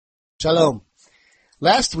Shalom.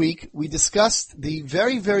 Last week, we discussed the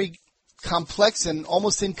very, very complex and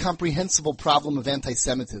almost incomprehensible problem of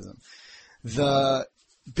anti-Semitism. The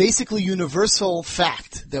basically universal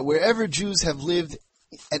fact that wherever Jews have lived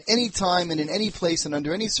at any time and in any place and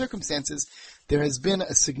under any circumstances, there has been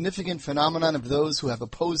a significant phenomenon of those who have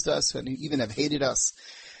opposed us and even have hated us.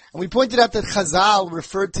 And we pointed out that Chazal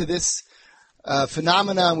referred to this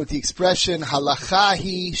phenomenon with the expression, Halacha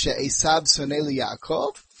hi she'esav sonei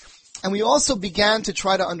liYaakov. And we also began to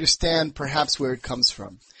try to understand perhaps where it comes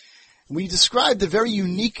from. We described the very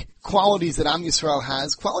unique qualities that Am Yisrael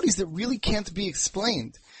has, qualities that really can't be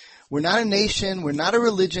explained. We're not a nation, we're not a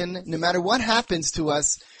religion. No matter what happens to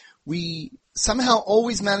us, we somehow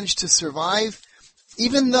always manage to survive,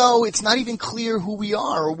 even though it's not even clear who we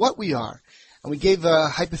are or what we are. And we gave a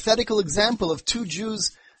hypothetical example of two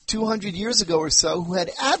Jews 200 years ago or so who had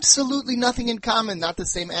absolutely nothing in common, not the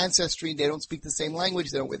same ancestry, they don't speak the same language,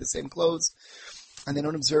 they don't wear the same clothes, and they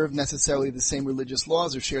don't observe necessarily the same religious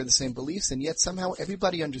laws or share the same beliefs, and yet somehow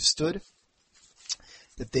everybody understood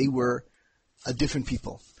that they were a different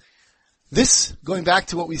people. This, going back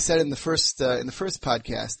to what we said in the first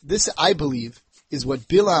podcast, this, I believe, is what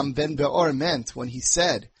Bilam ben Beor meant when he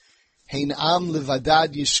said, Hein am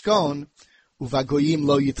levadad yishkon, uvagoyim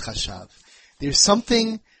lo yitchashav. There's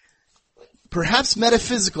something perhaps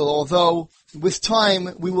metaphysical, although with time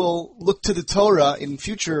we will look to the Torah in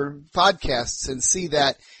future podcasts and see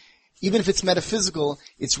that even if it's metaphysical,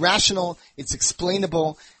 it's rational, it's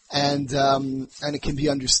explainable, and it can be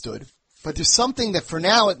understood. But there's something that for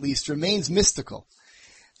now at least remains mystical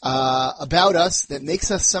about us that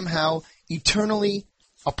makes us somehow eternally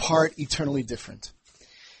apart, eternally different.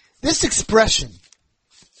 This expression,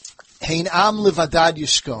 Hein am levadad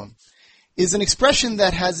yishkon, is an expression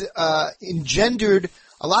that has engendered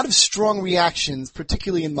a lot of strong reactions,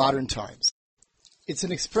 particularly in modern times. It's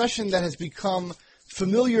an expression that has become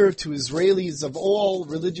familiar to Israelis of all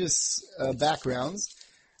religious backgrounds,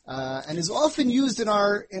 and is often used in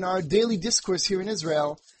our daily discourse here in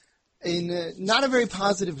Israel in not a very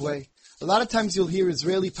positive way. A lot of times you'll hear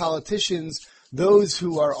Israeli politicians, those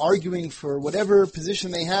who are arguing for whatever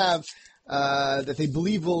position they have, that they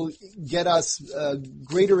believe will get us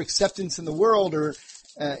greater acceptance in the world or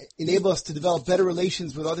enable us to develop better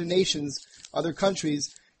relations with other nations, other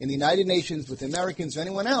countries, in the United Nations, with Americans or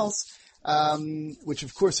anyone else, which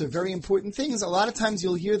of course are very important things. A lot of times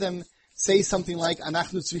you'll hear them say something like,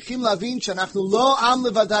 "Anachnu tzrichim lavin she'anachnu lo am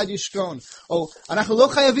levadad yishkon," or "Anachnu lo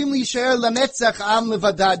chayavim li'yishaer lanetzach am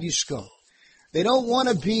levadad yishkon." We don't want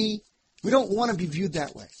to be viewed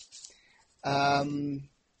that way.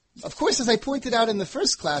 Of course, as I pointed out in the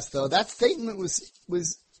first class, though, that statement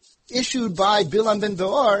was issued by Bilam ben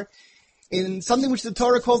Beor in something which the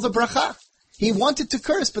Torah calls a bracha. He wanted to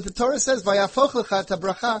curse, but the Torah says, "Vayafoch lecha ta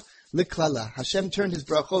bracha liklala." Hashem turned his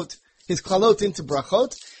klalot into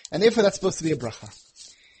brachot, and therefore that's supposed to be a bracha.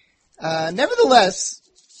 Nevertheless,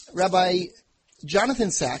 Rabbi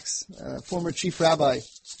Jonathan Sacks, former chief rabbi,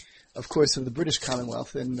 of course, of the British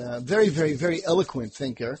Commonwealth, and very, very, very eloquent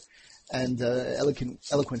thinker, and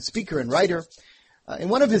eloquent speaker and writer. In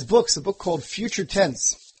one of his books, a book called Future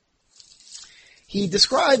Tense, he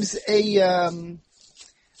describes a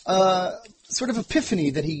sort of epiphany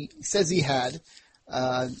that he says he had.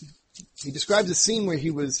 He describes a scene where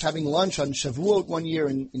he was having lunch on Shavuot one year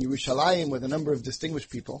in Yerushalayim with a number of distinguished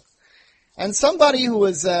people. And somebody who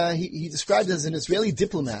was, he described as an Israeli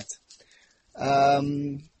diplomat.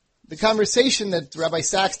 The conversation that Rabbi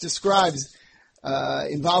Sacks describes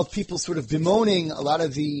involved people sort of bemoaning a lot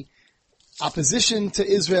of the opposition to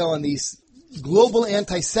Israel and these global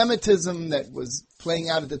anti-Semitism that was playing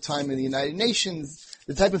out at the time in the United Nations,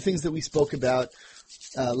 the type of things that we spoke about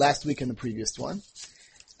last week and the previous one.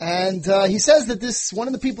 And he says that one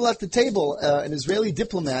of the people at the table, an Israeli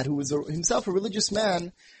diplomat who was himself a religious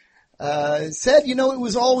man, said, it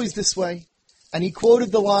was always this way. And he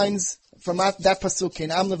quoted the lines from that pasuk, Ein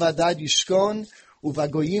am levadad yishkon,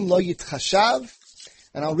 uvagoyim lo yitchashav.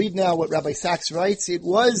 And I'll read now what Rabbi Sacks writes. It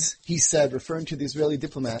was, he said, referring to the Israeli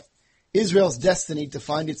diplomat, Israel's destiny to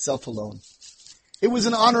find itself alone. It was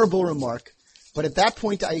an honorable remark, but at that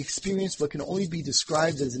point I experienced what can only be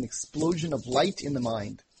described as an explosion of light in the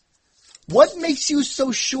mind. What makes you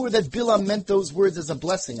so sure that Bilam meant those words as a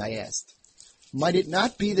blessing, I asked. Might it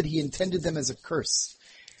not be that he intended them as a curse?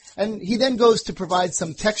 And he then goes to provide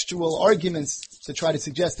some textual arguments to try to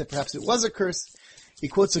suggest that perhaps it was a curse. He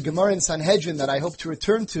quotes a Gemara in Sanhedrin that I hope to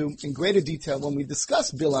return to in greater detail when we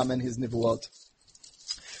discuss Bilam and his Nivuot.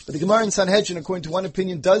 But the Gemara in Sanhedrin, according to one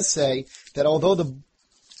opinion, does say that although the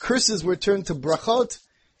curses were turned to brachot,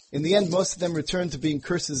 in the end most of them returned to being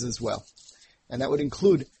curses as well. And that would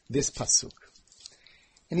include this pasuk.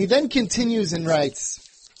 And he then continues and writes,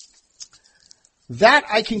 that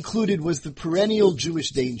I concluded was the perennial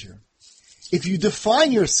Jewish danger. If you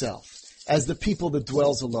define yourself as the people that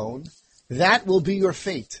dwells alone, that will be your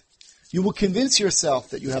fate. You will convince yourself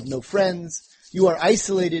that you have no friends, you are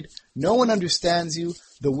isolated, no one understands you,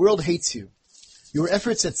 the world hates you. Your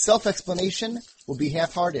efforts at self-explanation will be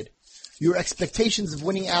half-hearted. Your expectations of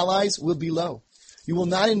winning allies will be low. You will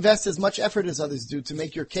not invest as much effort as others do to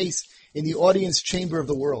make your case in the audience chamber of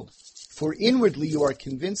the world. For inwardly you are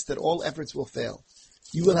convinced that all efforts will fail.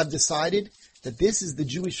 You will have decided that this is the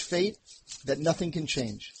Jewish fate, that nothing can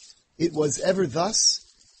change. It was ever thus,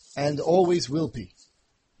 and always will be.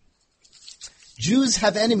 Jews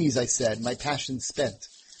have enemies, I said, my passion spent.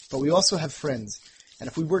 But we also have friends. And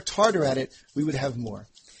if we worked harder at it, we would have more.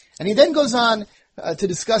 And he then goes on to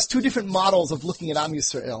discuss two different models of looking at Am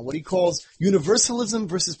Yisrael, what he calls universalism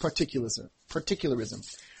versus particularism.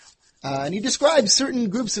 And he describes certain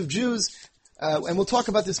groups of Jews, and we'll talk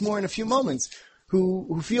about this more in a few moments,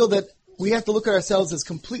 who feel that we have to look at ourselves as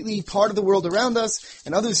completely part of the world around us,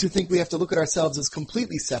 and others who think we have to look at ourselves as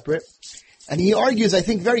completely separate. And he argues, I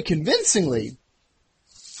think, very convincingly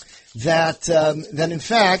that in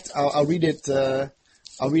fact, I'll read it.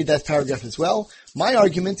 I'll read that paragraph as well. My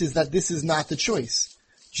argument is that this is not the choice.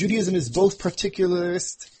 Judaism is both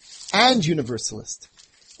particularist and universalist.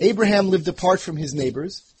 Abraham lived apart from his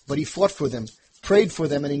neighbors, but he fought for them, prayed for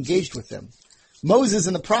them, and engaged with them. Moses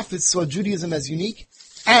and the prophets saw Judaism as unique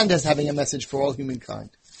and as having a message for all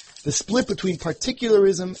humankind. The split between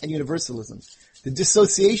particularism and universalism, the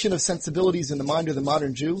dissociation of sensibilities in the mind of the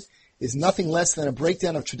modern Jew, is nothing less than a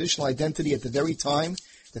breakdown of traditional identity at the very time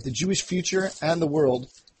that the Jewish future and the world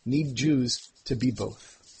need Jews to be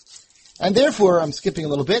both. And therefore, I'm skipping a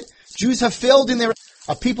little bit, Jews have failed in their...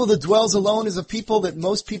 A people that dwells alone is a people that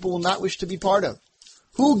most people will not wish to be part of.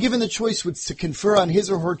 Who, given the choice, would to confer on his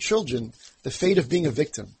or her children the fate of being a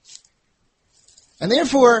victim? And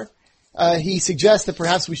therefore, he suggests that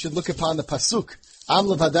perhaps we should look upon the pasuk, Am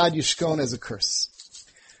levadad yishkon, as a curse.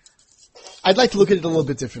 I'd like to look at it a little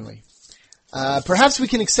bit differently. Perhaps we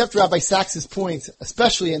can accept Rabbi Sachs's point,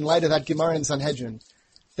 especially in light of that Gemara in Sanhedrin,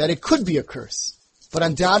 that it could be a curse, but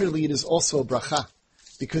undoubtedly it is also a bracha,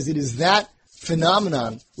 because it is that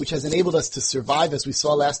phenomenon which has enabled us to survive, as we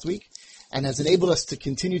saw last week, and has enabled us to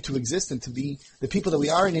continue to exist and to be the people that we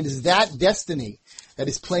are, and it is that destiny that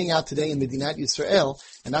is playing out today in Medinat Yisrael,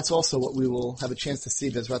 and that's also what we will have a chance to see,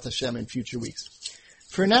 Bezrat Hashem, in future weeks.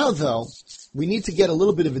 For now, though, we need to get a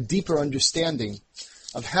little bit of a deeper understanding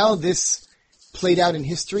of how this played out in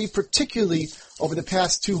history, particularly over the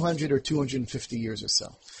past 200 or 250 years or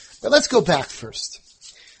so. But let's go back first.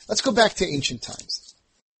 Let's go back to ancient times.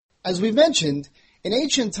 As we mentioned, in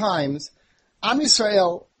ancient times, Am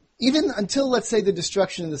Yisrael, even until, let's say, the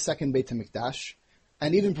destruction of the second Beit HaMikdash,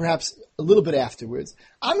 and even perhaps a little bit afterwards,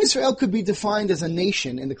 Am Yisrael could be defined as a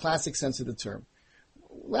nation in the classic sense of the term.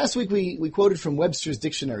 Last week we quoted from Webster's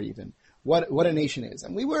dictionary even, what a nation is.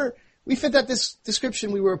 And we fit that this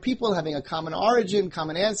description. We were a people having a common origin,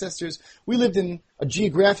 common ancestors. We lived in a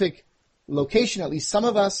geographic location, at least some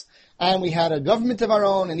of us, and we had a government of our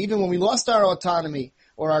own, and even when we lost our autonomy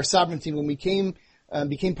or our sovereignty, when we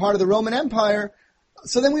became part of the Roman Empire,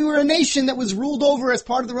 so then we were a nation that was ruled over as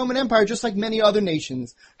part of the Roman Empire, just like many other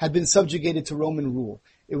nations had been subjugated to Roman rule.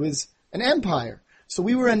 It was an empire. So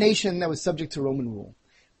we were a nation that was subject to Roman rule.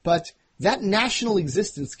 But that national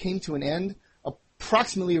existence came to an end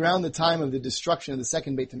approximately around the time of the destruction of the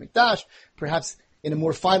second Beit HaMikdash, perhaps in a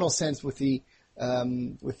more final sense with the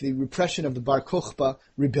repression of the Bar Kokhba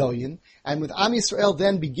rebellion, and with Am Yisrael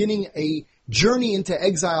then beginning a journey into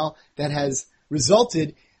exile that has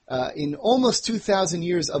resulted in almost 2,000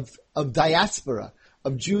 years of diaspora,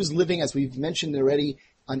 of Jews living, as we've mentioned already,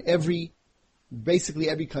 on basically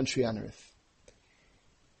every country on earth.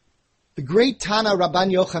 The great Tana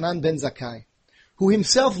Rabban Yochanan ben Zakkai, who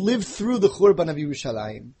himself lived through the Churban of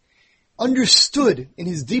Yerushalayim, understood in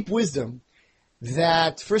his deep wisdom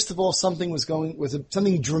that, first of all, something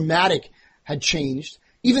dramatic had changed,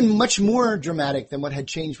 even much more dramatic than what had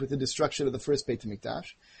changed with the destruction of the first Beit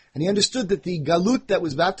HaMikdash. And he understood that the galut that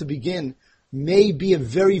was about to begin may be a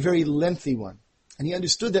very, very lengthy one. And he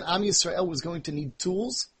understood that Am Yisrael was going to need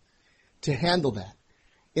tools to handle that.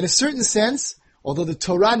 In a certain sense, although the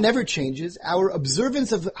Torah never changes, our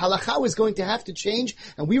observance of halakha was going to have to change,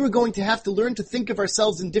 and we were going to have to learn to think of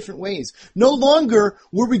ourselves in different ways. No longer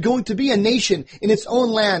were we going to be a nation in its own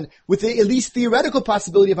land with the at least theoretical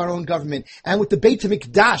possibility of our own government, and with the Beit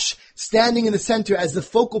HaMikdash standing in the center as the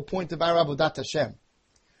focal point of our Avodat Hashem.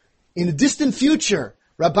 In the distant future,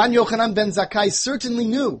 Rabban Yochanan ben Zakkai certainly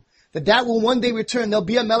knew that will one day return. There'll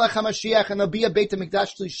be a Melech HaMashiach and there'll be a Beit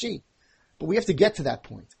HaMikdash Shlishi. But we have to get to that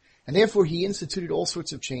point. And therefore he instituted all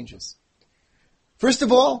sorts of changes. First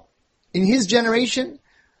of all, in his generation,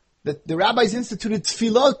 the rabbis instituted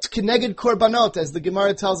tefillot keneged korbanot, as the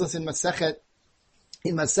Gemara tells us in Masechet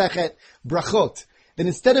Brachot. Then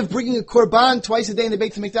instead of bringing a korban twice a day in the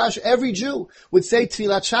Beit HaMikdash, every Jew would say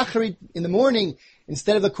tefillat shacharit in the morning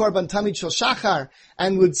instead of the korban tamid shel shachar,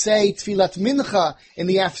 and would say tefillat mincha in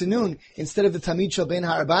the afternoon instead of the tamid shel ben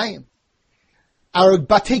ha'arbayim. Our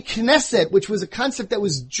Batei Knesset, which was a concept that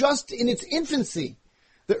was just in its infancy.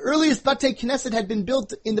 The earliest Batei Knesset had been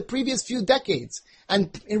built in the previous few decades,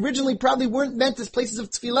 and originally probably weren't meant as places of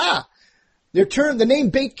tefillah. The name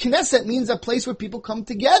Beit Knesset means a place where people come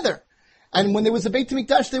together. And when there was a Beit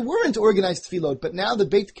HaMikdash, there weren't organized tefillot, but now the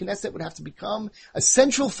Beit Knesset would have to become a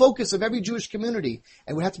central focus of every Jewish community,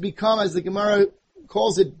 and would have to become, as the Gemara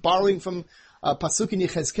calls it, borrowing from Pasuk in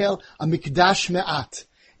Yechezkel, a Mikdash Me'at.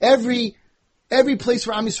 Every place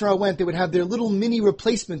where Am Yisrael went, they would have their little mini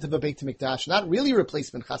replacement of a Beit HaMikdash. Not really a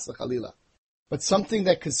replacement, Chas v'Chalila, but something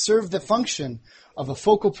that could serve the function of a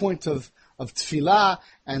focal point of tefillah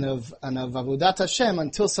and of avodat Hashem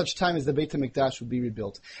until such time as the Beit HaMikdash would be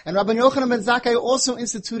rebuilt. And Rabbi Yochanan ben Zakkai also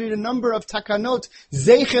instituted a number of takanot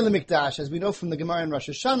zeicher lemikdash, as we know from the Gemara in Rosh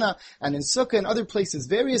Hashanah and in Sukkah and other places,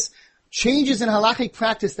 various changes in halachic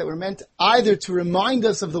practice that were meant either to remind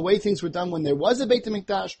us of the way things were done when there was a Beit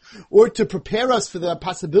HaMikdash, or to prepare us for the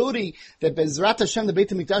possibility that Bezrat Hashem, the Beit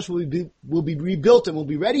HaMikdash will be rebuilt and will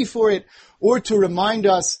be ready for it, or to remind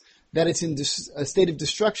us that it's in a state of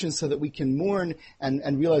destruction so that we can mourn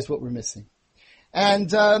and realize what we're missing.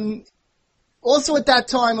 And also at that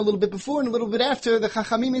time, a little bit before and a little bit after, the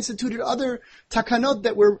Chachamim instituted other takanot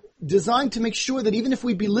that were designed to make sure that even if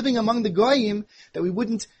we'd be living among the Goyim, that we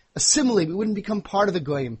wouldn't assimilate, we wouldn't become part of the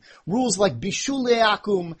Goyim. Rules like Bishul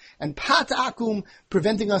Akum and Pat Akum,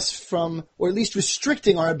 preventing us from, or at least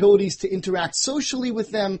restricting our abilities to interact socially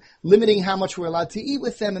with them, limiting how much we're allowed to eat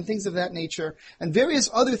with them, and things of that nature, and various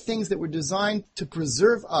other things that were designed to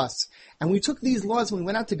preserve us. And we took these laws and we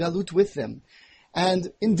went out to Galut with them.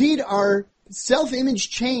 And indeed, our self-image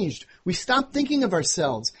changed. We stopped thinking of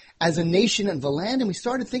ourselves as a nation of the land, and we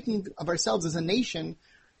started thinking of ourselves as a nation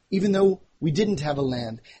even though we didn't have a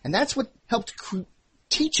land. And that's what helped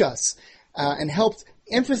teach us and helped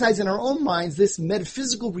emphasize in our own minds this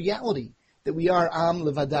metaphysical reality that we are Am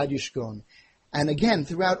Levadad Yishkon. And again,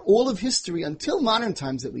 throughout all of history, until modern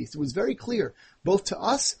times at least, it was very clear, both to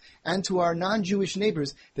us and to our non-Jewish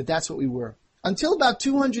neighbors, that that's what we were. Until about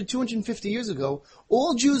 250 years ago,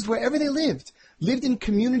 all Jews, wherever they lived in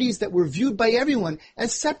communities that were viewed by everyone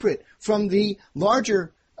as separate from the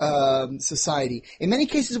larger society. In many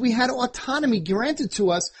cases, we had autonomy granted to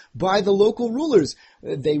us by the local rulers.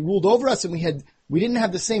 They ruled over us, and we didn't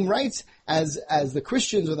have the same rights as the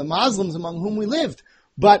Christians or the Muslims among whom we lived.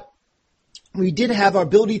 But we did have our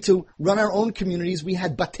ability to run our own communities. We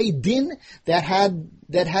had Batei Din that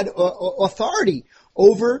had authority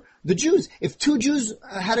over the Jews. If two Jews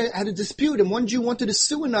had a dispute and one Jew wanted to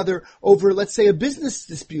sue another over, let's say, a business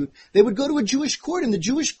dispute, they would go to a Jewish court, and the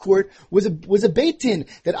Jewish court was a Beit Din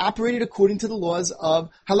that operated according to the laws of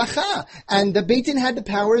Halacha, and the Beit Din had the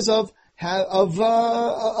powers of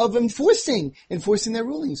enforcing their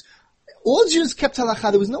rulings. All Jews kept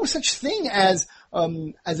Halacha. There was no such thing as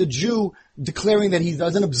a Jew declaring that he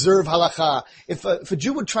doesn't observe halacha. If a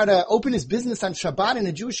Jew would try to open his business on Shabbat in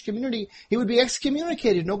a Jewish community, he would be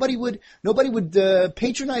excommunicated. Nobody would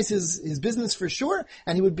patronize his business for sure,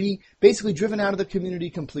 and he would be basically driven out of the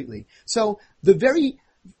community completely. So the very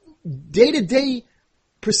day-to-day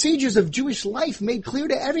procedures of Jewish life made clear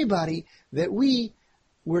to everybody that we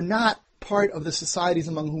were not part of the societies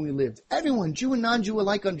among whom we lived. Everyone, Jew and non-Jew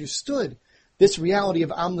alike, understood this reality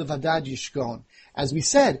of Am Levadad Yishkon. As we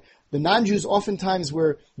said, the non-Jews oftentimes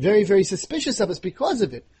were very, very suspicious of us because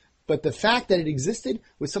of it. But the fact that it existed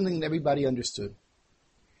was something that everybody understood.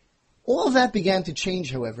 All of that began to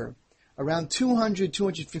change, however, around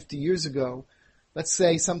 250 years ago, let's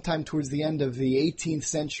say sometime towards the end of the 18th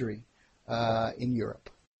century in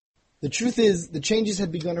Europe. The truth is, the changes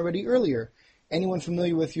had begun already earlier. Anyone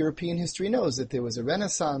familiar with European history knows that there was a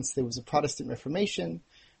Renaissance, there was a Protestant Reformation,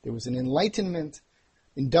 there was an Enlightenment,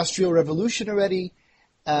 Industrial Revolution already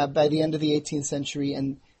by the end of the 18th century,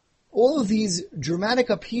 and all of these dramatic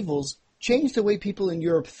upheavals changed the way people in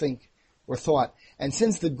Europe think or thought. And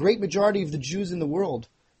since the great majority of the Jews in the world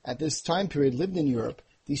at this time period lived in Europe,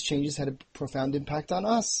 these changes had a profound impact on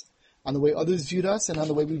us, on the way others viewed us, and on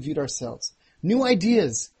the way we viewed ourselves. New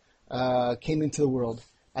ideas came into the world.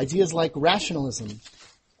 Ideas like rationalism,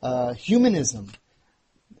 humanism,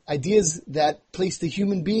 ideas that place the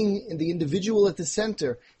human being and the individual at the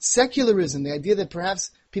center, secularism, the idea that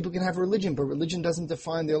perhaps people can have religion, but religion doesn't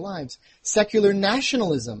define their lives, secular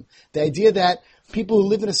nationalism, the idea that people who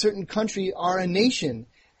live in a certain country are a nation,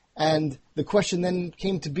 and the question then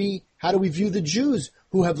came to be, how do we view the Jews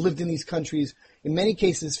who have lived in these countries, in many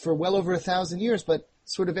cases for well over 1,000 years, but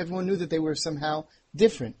sort of everyone knew that they were somehow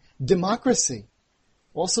different. Democracy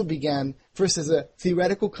also began first as a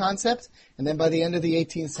theoretical concept, and then by the end of the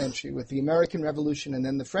 18th century, with the American Revolution and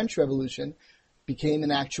then the French Revolution, became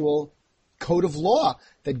an actual code of law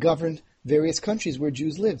that governed various countries where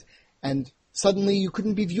Jews lived. And suddenly you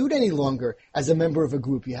couldn't be viewed any longer as a member of a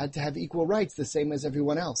group. You had to have equal rights, the same as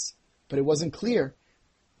everyone else. But it wasn't clear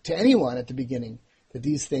to anyone at the beginning that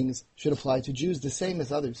these things should apply to Jews the same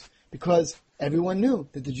as others, because everyone knew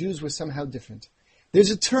that the Jews were somehow different. There's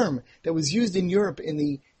a term that was used in Europe in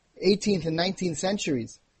the 18th and 19th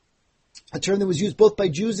centuries, a term that was used both by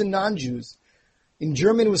Jews and non-Jews. In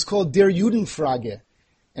German, it was called Der Judenfrage,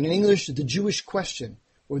 and in English, the Jewish question,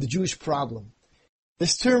 or the Jewish problem.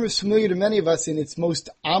 This term is familiar to many of us in its most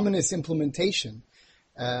ominous implementation.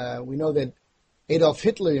 We know that Adolf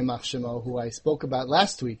Hitler, Yamach Shemo, who I spoke about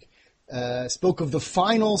last week, spoke of the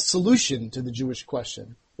final solution to the Jewish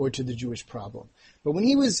question, or to the Jewish problem. But when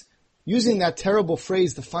he was using that terrible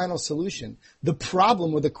phrase, the final solution, the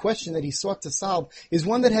problem or the question that he sought to solve is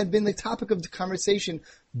one that had been the topic of the conversation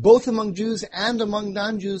both among Jews and among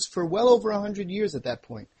non-Jews for well over 100 years at that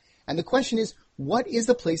point. And the question is, what is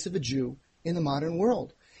the place of a Jew in the modern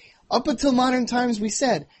world? Up until modern times, we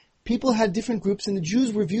said, people had different groups, and the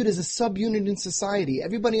Jews were viewed as a subunit in society.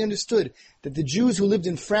 Everybody understood that the Jews who lived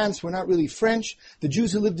in France were not really French, the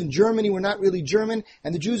Jews who lived in Germany were not really German,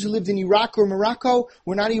 and the Jews who lived in Iraq or Morocco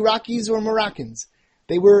were not Iraqis or Moroccans.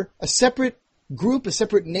 They were a separate group, a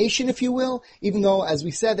separate nation, if you will, even though, as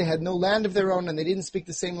we said, they had no land of their own and they didn't speak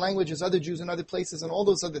the same language as other Jews in other places and all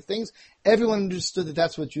those other things. Everyone understood that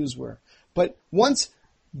that's what Jews were. But once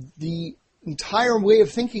the entire way of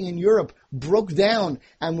thinking in Europe broke down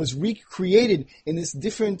and was recreated in this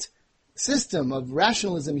different system of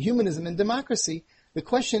rationalism, humanism, and democracy, the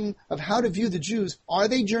question of how to view the Jews, are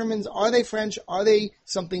they Germans, are they French, are they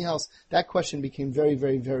something else, that question became very,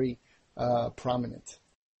 very, very prominent.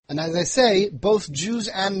 And as I say, both Jews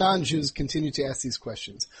and non-Jews continue to ask these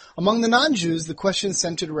questions. Among the non-Jews, the question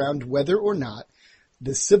centered around whether or not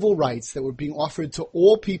the civil rights that were being offered to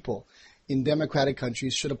all people in democratic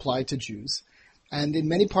countries should apply to Jews. And in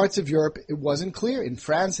many parts of Europe, it wasn't clear. In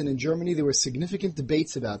France and in Germany, there were significant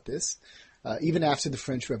debates about this, even after the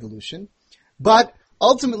French Revolution. But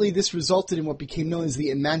ultimately, this resulted in what became known as the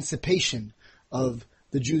emancipation of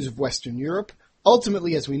the Jews of Western Europe.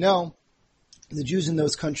 Ultimately, as we know, the Jews in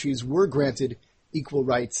those countries were granted equal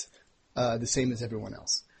rights, the same as everyone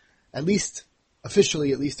else. At least,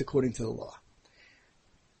 officially, at least according to the law.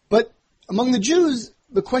 But among the Jews,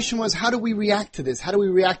 the question was, how do we react to this? How do we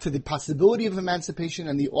react to the possibility of emancipation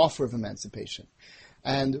and the offer of emancipation?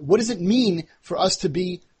 And what does it mean for us to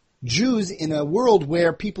be Jews in a world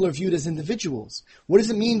where people are viewed as individuals? What does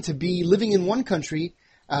it mean to be living in one country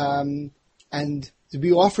and to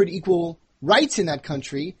be offered equal rights in that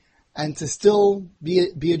country and to still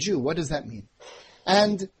be a Jew? What does that mean?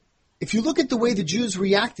 And if you look at the way the Jews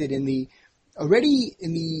reacted already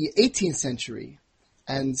in the 18th century,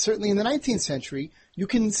 and certainly in the 19th century, you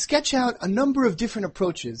can sketch out a number of different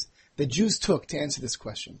approaches that Jews took to answer this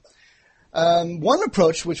question. One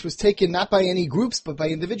approach, which was taken not by any groups but by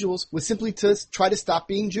individuals, was simply to try to stop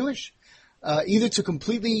being Jewish. Either to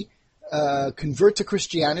completely convert to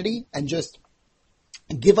Christianity and just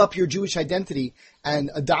give up your Jewish identity and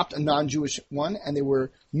adopt a non-Jewish one. And there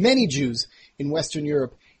were many Jews in Western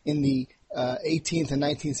Europe in the 18th and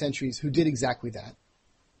 19th centuries who did exactly that.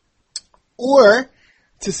 Or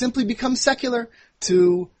to simply become secular,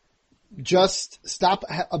 to just stop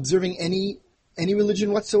observing any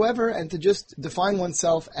religion whatsoever, and to just define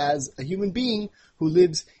oneself as a human being who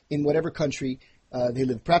lives in whatever country they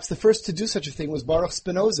live. Perhaps the first to do such a thing was Baruch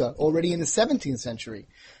Spinoza, already in the 17th century,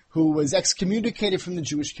 who was excommunicated from the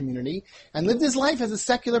Jewish community and lived his life as a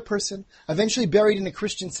secular person, eventually buried in a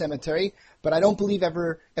Christian cemetery, but I don't believe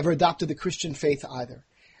ever adopted the Christian faith either.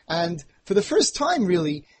 And for the first time,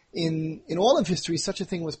 really, in all of history, such a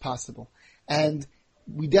thing was possible. And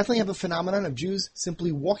we definitely have a phenomenon of Jews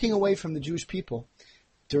simply walking away from the Jewish people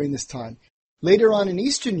during this time. Later on in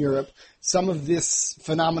Eastern Europe, some of this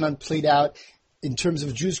phenomenon played out in terms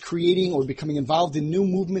of Jews creating or becoming involved in new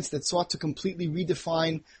movements that sought to completely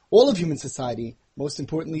redefine all of human society, most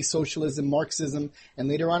importantly socialism, Marxism, and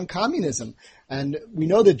later on communism. And we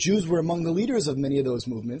know that Jews were among the leaders of many of those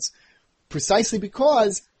movements, precisely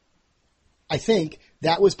because, I think,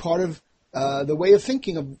 that was part of the way of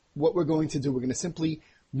thinking of what we're going to do. We're going to simply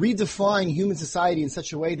redefine human society in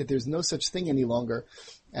such a way that there's no such thing any longer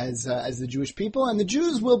as the Jewish people, and the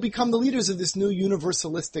Jews will become the leaders of this new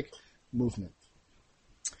universalistic movement.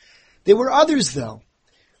 There were others, though,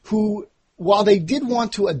 who, while they did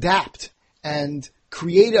want to adapt and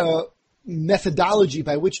create a methodology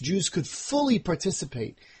by which Jews could fully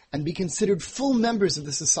participate and be considered full members of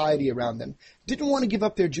the society around them, didn't want to give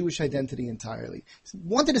up their Jewish identity entirely.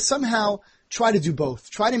 Wanted to somehow try to do both.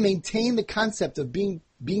 Try to maintain the concept of being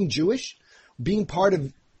Jewish, being part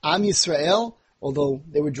of Am Yisrael, although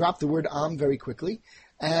they would drop the word Am very quickly,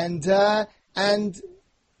 and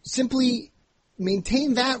simply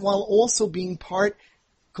maintain that while also being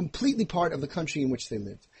completely part of the country in which they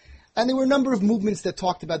lived. And there were a number of movements that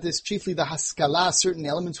talked about this, chiefly the Haskalah, certain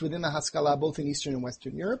elements within the Haskalah, both in Eastern and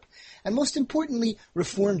Western Europe, and most importantly,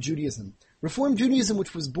 Reform Judaism. Reform Judaism,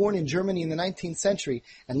 which was born in Germany in the 19th century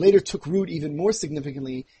and later took root even more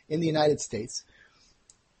significantly in the United States.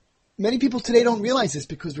 Many people today don't realize this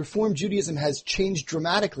because Reform Judaism has changed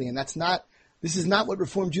dramatically, and this is not what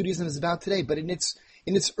Reform Judaism is about today, but in its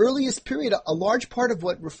earliest period, a large part of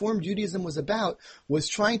what Reform Judaism was about was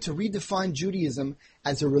trying to redefine Judaism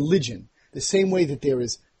as a religion. The same way that there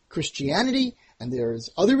is Christianity and there is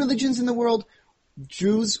other religions in the world,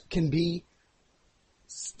 Jews can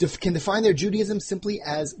define their Judaism simply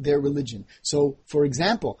as their religion. So, for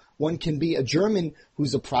example, one can be a German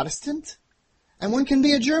who's a Protestant, and one can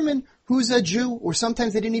be a German who's a Jew, or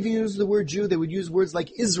sometimes they didn't even use the word Jew, they would use words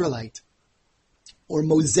like Israelite, or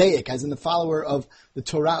Mosaic, as in the follower of the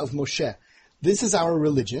Torah of Moshe. This is our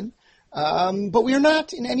religion, but we are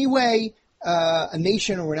not in any way a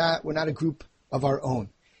nation, or we're not a group of our own.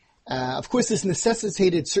 Of course, this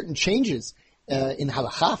necessitated certain changes in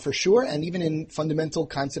halakha, for sure, and even in fundamental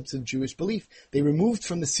concepts of Jewish belief. They removed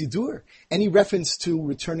from the Siddur any reference to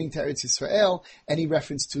returning to Eretz Yisrael, any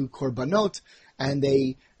reference to korbanot, and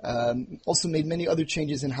they also made many other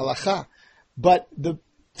changes in halakha. But the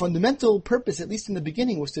fundamental purpose, at least in the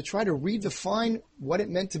beginning, was to try to redefine what it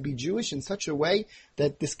meant to be Jewish in such a way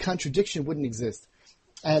that this contradiction wouldn't exist.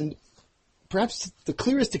 And perhaps the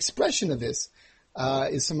clearest expression of this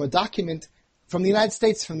is from a document from the United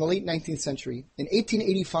States from the late 19th century. In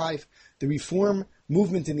 1885, the Reform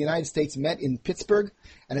movement in the United States met in Pittsburgh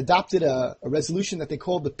and adopted a resolution that they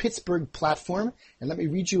called the Pittsburgh Platform. And let me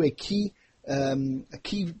read you a key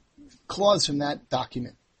clause from that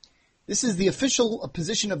document. This is the official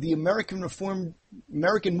position of the American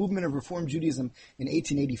movement of Reform Judaism in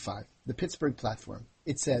 1885, the Pittsburgh Platform.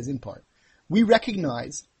 It says, in part, "We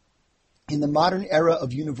recognize in the modern era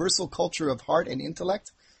of universal culture of heart and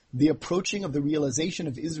intellect the approaching of the realization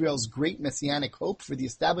of Israel's great messianic hope for the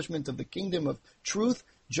establishment of the kingdom of truth,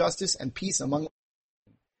 justice, and peace among."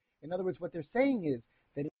 In other words, what they're saying is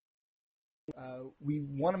that we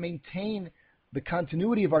want to maintain the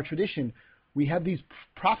continuity of our tradition. We have these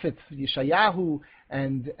prophets, Yeshayahu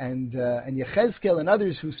and Yechezkel and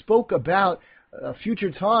others, who spoke about a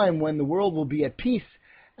future time when the world will be at peace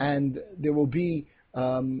and there will be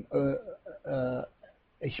a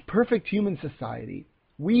perfect human society.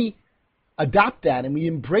 We adopt that and we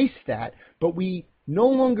embrace that, but we no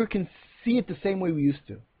longer can see it the same way we used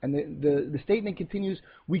to. And the statement continues,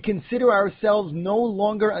 "We consider ourselves no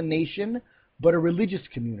longer a nation, but a religious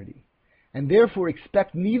community, and therefore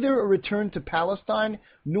expect neither a return to Palestine,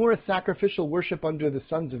 nor a sacrificial worship under the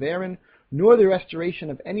sons of Aaron, nor the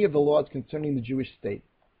restoration of any of the laws concerning the Jewish state."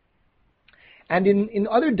 And in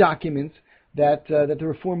other documents that the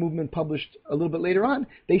Reform movement published a little bit later on,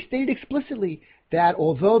 they stated explicitly that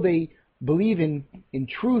although they believe in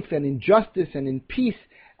truth and in justice and in peace,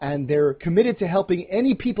 and they're committed to helping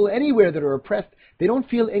any people anywhere that are oppressed, they don't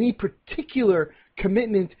feel any particular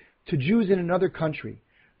commitment to Jews in another country,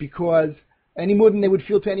 because any more than they would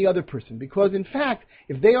feel to any other person. Because in fact,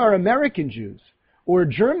 if they are American Jews or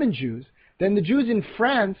German Jews, then the Jews in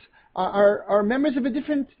France are members of a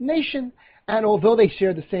different nation. And although they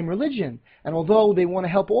share the same religion, and although they want to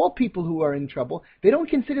help all people who are in trouble, they don't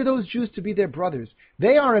consider those Jews to be their brothers.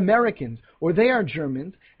 They are Americans, or they are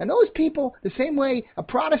Germans, and those people, the same way a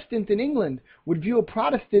Protestant in England would view a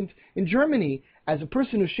Protestant in Germany as a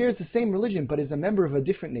person who shares the same religion but is a member of a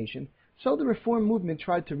different nation, so the Reform movement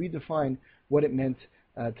tried to redefine what it meant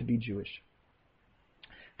to be Jewish.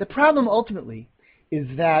 The problem ultimately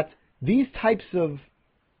is that these types of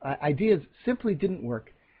ideas simply didn't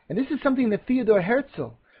work. And this is something that Theodor Herzl,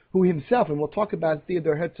 who himself, and we'll talk about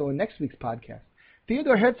Theodor Herzl in next week's podcast,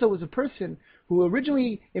 Theodor Herzl was a person who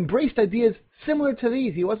originally embraced ideas similar to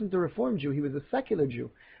these. He wasn't a Reform Jew, he was a secular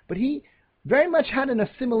Jew. But he very much had an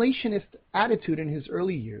assimilationist attitude in his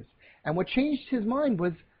early years. And what changed his mind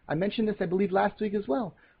was, I mentioned this, I believe, last week as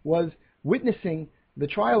well, was witnessing the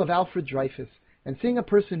trial of Alfred Dreyfus and seeing a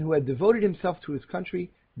person who had devoted himself to his country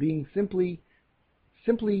being simply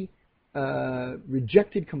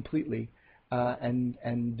rejected completely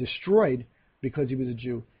and destroyed because he was a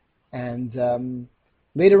Jew. And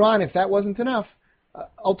later on, if that wasn't enough,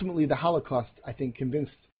 ultimately the Holocaust, I think,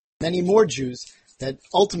 convinced many more Jews that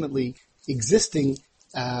ultimately existing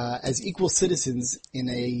as equal citizens in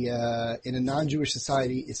a non-Jewish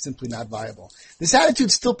society is simply not viable. This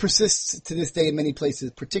attitude still persists to this day in many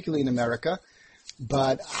places, particularly in America,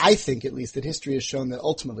 but I think at least that history has shown that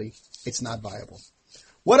ultimately it's not viable.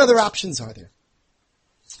 What other options are there?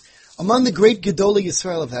 Among the great Gedolei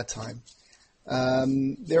Yisrael of that time,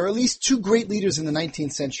 there are at least two great leaders in the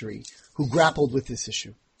 19th century who grappled with this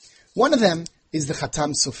issue. One of them is the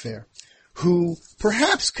Chatam Sofer, who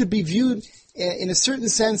perhaps could be viewed in a certain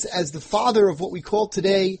sense as the father of what we call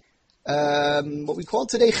today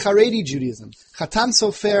Haredi Judaism. Chatam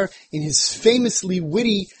Sofer, in his famously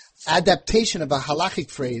witty adaptation of a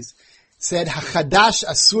halachic phrase, said, "Hachadash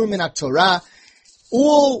asur min Torah."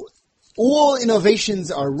 All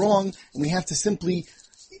innovations are wrong, and we have to simply,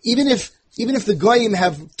 even if the Goyim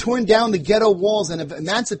have torn down the ghetto walls and have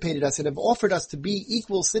emancipated us and have offered us to be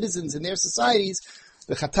equal citizens in their societies,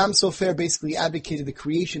 the Chatam Sofer basically advocated the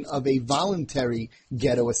creation of a voluntary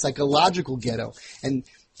ghetto, a psychological ghetto, and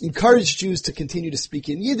encouraged Jews to continue to speak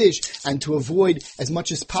in Yiddish and to avoid as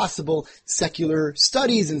much as possible secular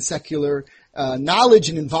studies and secular knowledge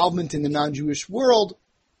and involvement in the non-Jewish world.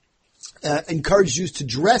 Encouraged Jews to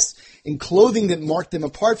dress in clothing that marked them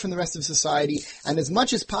apart from the rest of society, and as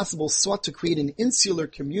much as possible sought to create an insular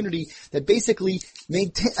community that basically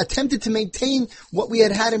attempted to maintain what we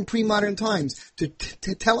had in pre-modern times, to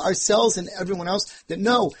tell ourselves and everyone else that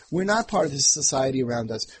no, we're not part of this society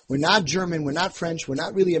around us. We're not German, we're not French, we're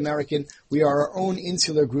not really American, we are our own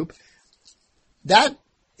insular group. That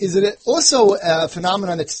is also a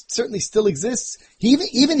phenomenon that certainly still exists,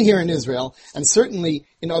 even here in Israel, and certainly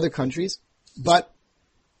in other countries. But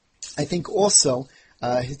I think also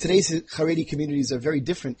today's Haredi communities are very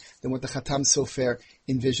different than what the Chatam Sofer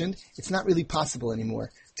envisioned. It's not really possible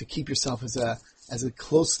anymore to keep yourself as a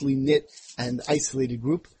closely knit and isolated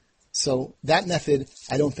group. So that method,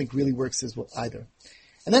 I don't think, really works as well either.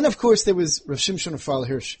 And then, of course, there was Rav Shimshon Raphael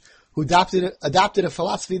Hirsch, who adopted a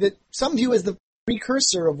philosophy that some view as the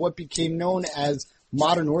precursor of what became known as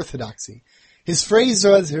modern orthodoxy. His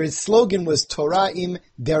slogan was Torah im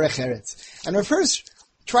derech eretz. And Rav Hirsch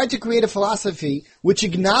tried to create a philosophy which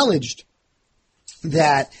acknowledged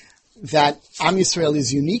that Am Yisrael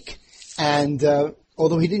is unique, and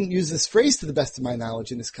although he didn't use this phrase to the best of my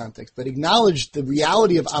knowledge in this context, but acknowledged the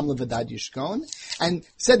reality of Am Levadad Yishkon, and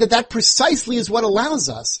said that precisely is what allows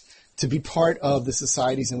us to be part of the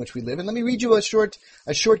societies in which we live. And let me read you a short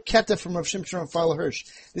keta from Rav Shimshon Raphael Hirsch.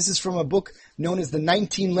 This is from a book known as the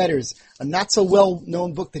 19 Letters, a not so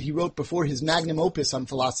well-known book that he wrote before his magnum opus on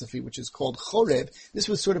philosophy, which is called Chorev. This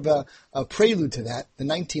was sort of a prelude to that, the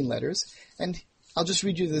 19 Letters. And I'll just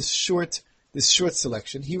read you this short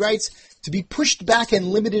selection. He writes, "To be pushed back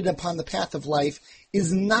and limited upon the path of life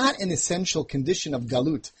is not an essential condition of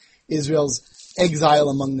Galut, Israel's exile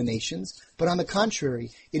among the nations, but on the contrary,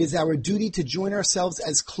 it is our duty to join ourselves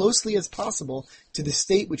as closely as possible to the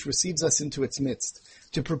state which receives us into its midst,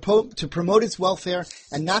 to promote its welfare,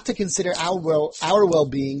 and not to consider our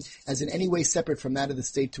well-being as in any way separate from that of the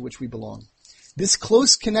state to which we belong. This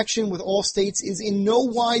close connection with all states is in no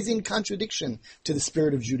wise in contradiction to the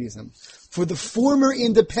spirit of Judaism. For the former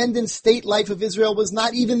independent state life of Israel was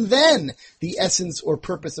not even then the essence or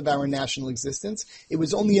purpose of our national existence. It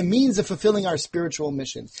was only a means of fulfilling our spiritual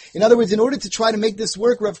mission." In other words, in order to try to make this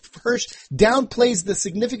work, Rav Hirsch downplays the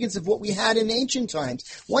significance of what we had in ancient times.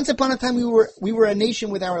 Once upon a time, we were a nation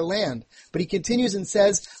with our land. But he continues and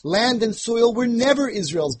says, land and soil were never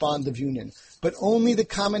Israel's bond of union, but only the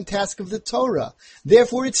common task of the Torah.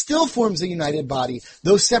 Therefore, it still forms a united body,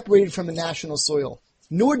 though separated from the national soil.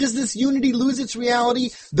 Nor does this unity lose its reality,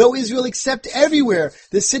 though Israel accept everywhere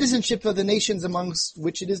the citizenship of the nations amongst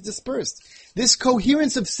which it is dispersed. This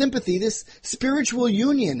coherence of sympathy, this spiritual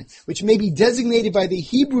union, which may be designated by the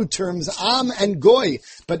Hebrew terms Am and Goy,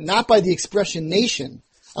 but not by the expression nation,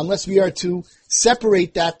 unless we are to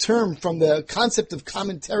separate that term from the concept of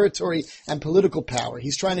common territory and political power.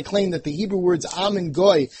 He's trying to claim that the Hebrew words Am and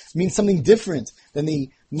Goy mean something different than the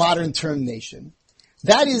modern term nation.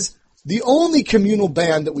 That is the only communal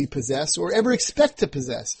band that we possess or ever expect to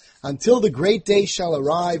possess, until the great day shall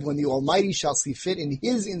arrive when the Almighty shall see fit in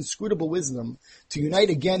His inscrutable wisdom to unite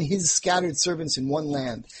again His scattered servants in one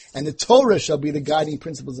land, and the Torah shall be the guiding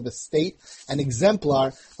principles of a state, an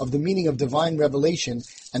exemplar of the meaning of divine revelation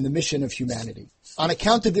and the mission of humanity. On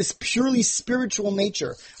account of this purely spiritual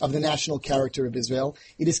nature of the national character of Israel,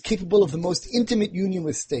 it is capable of the most intimate union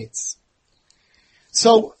with states.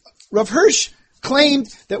 So, Rav Hirsch claimed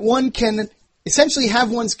that one can essentially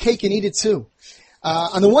have one's cake and eat it too.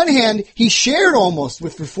 On the one hand, he shared almost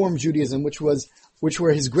with Reform Judaism, which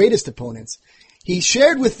were his greatest opponents. He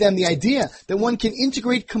shared with them the idea that one can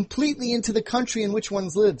integrate completely into the country in which one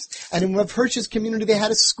lives. And in Rav Hirsch's community, they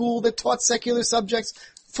had a school that taught secular subjects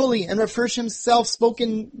fully. And Rav Hirsch himself spoke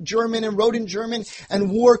in German and wrote in German and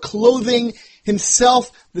wore clothing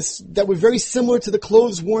himself that were very similar to the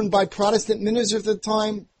clothes worn by Protestant ministers at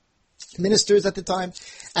the time.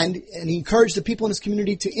 And he encouraged the people in his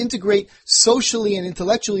community to integrate socially and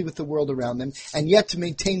intellectually with the world around them, and yet to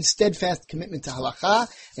maintain steadfast commitment to halakha,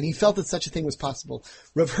 and he felt that such a thing was possible.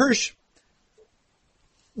 Rav Hirsch,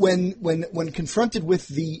 when confronted with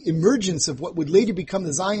the emergence of what would later become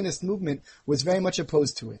the Zionist movement, was very much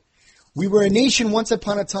opposed to it. We were a nation once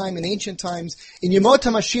upon a time in ancient times. In Yemot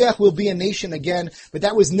HaMashiach we'll be a nation again, but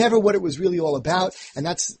that was never what it was really all about, and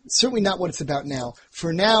that's certainly not what it's about now.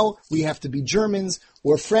 For now, we have to be Germans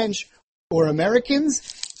or French or Americans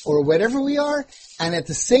or whatever we are, and at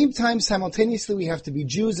the same time, simultaneously, we have to be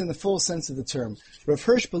Jews in the full sense of the term. Rav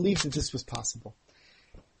Hirsch believed that this was possible.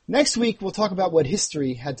 Next week, we'll talk about what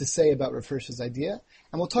history had to say about Rav Hirsch's idea,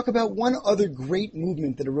 and we'll talk about one other great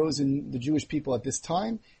movement that arose in the Jewish people at this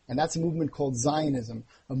time, and that's a movement called Zionism,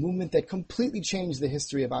 a movement that completely changed the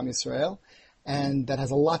history of Am Yisrael, and that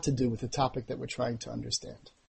has a lot to do with the topic that we're trying to understand.